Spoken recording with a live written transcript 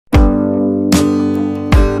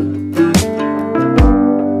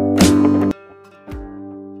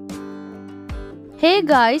Hey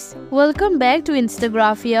guys, welcome back to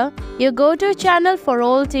Instagraphia, your go-to channel for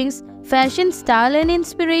all things fashion, style and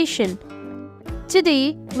inspiration.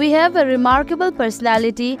 Today, we have a remarkable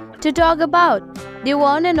personality to talk about, the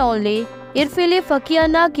one and only Erifili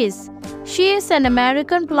Sfakianakis. She is an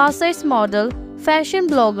American plus-size model, fashion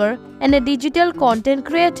blogger and a digital content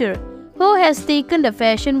creator who has taken the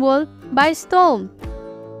fashion world by storm.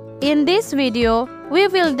 In this video, we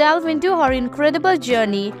will delve into her incredible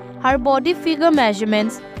journey, her body figure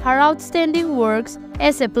measurements, her outstanding works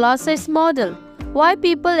as a plus-size model, why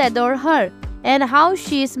people adore her, and how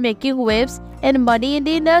she is making waves and money in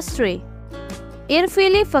the industry.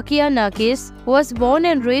 Erifili Sfakianakis was born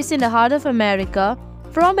and raised in the heart of America.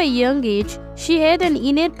 From a young age, she had an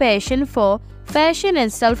innate passion for fashion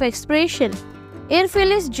and self-expression.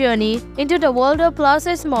 Erifili's journey into the world of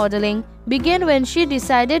plus-size modeling began when she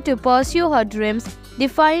decided to pursue her dreams,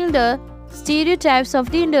 defying the stereotypes of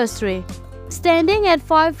the industry. Standing at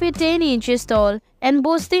 5 feet 10 inches tall and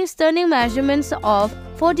boasting stunning measurements of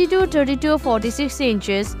 42, 32, 46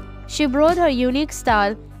 inches, she brought her unique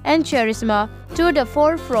style and charisma to the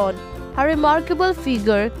forefront. Her remarkable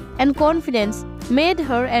figure and confidence made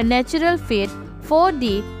her a natural fit for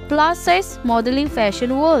the plus-size modeling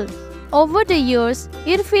fashion world. Over the years,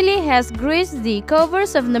 Erifili has graced the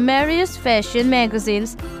covers of numerous fashion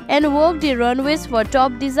magazines and walked the runways for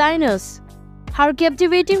top designers. Her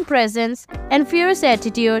captivating presence and fierce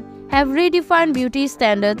attitude have redefined beauty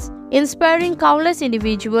standards, inspiring countless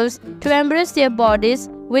individuals to embrace their bodies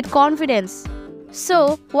with confidence.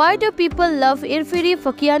 So, why do people love Erifili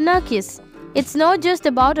Sfakianakis? It's not just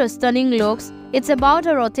about her stunning looks, it's about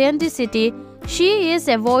her authenticity. She is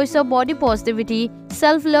a voice of body positivity,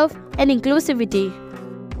 self-love, and inclusivity.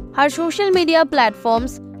 Her social media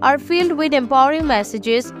platforms are filled with empowering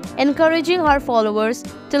messages, encouraging her followers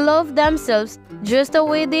to love themselves just the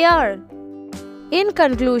way they are. In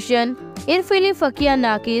conclusion, Erifili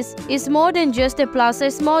Sfakianakis is more than just a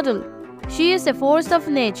plus-size model. She is a force of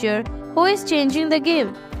nature who is changing the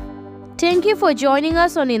game. Thank you for joining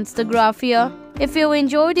us on Instagraphia. If you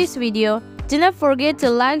enjoyed this video, do not forget to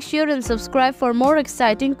like, share and subscribe for more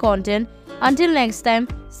exciting content. Until next time,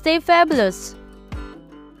 stay fabulous.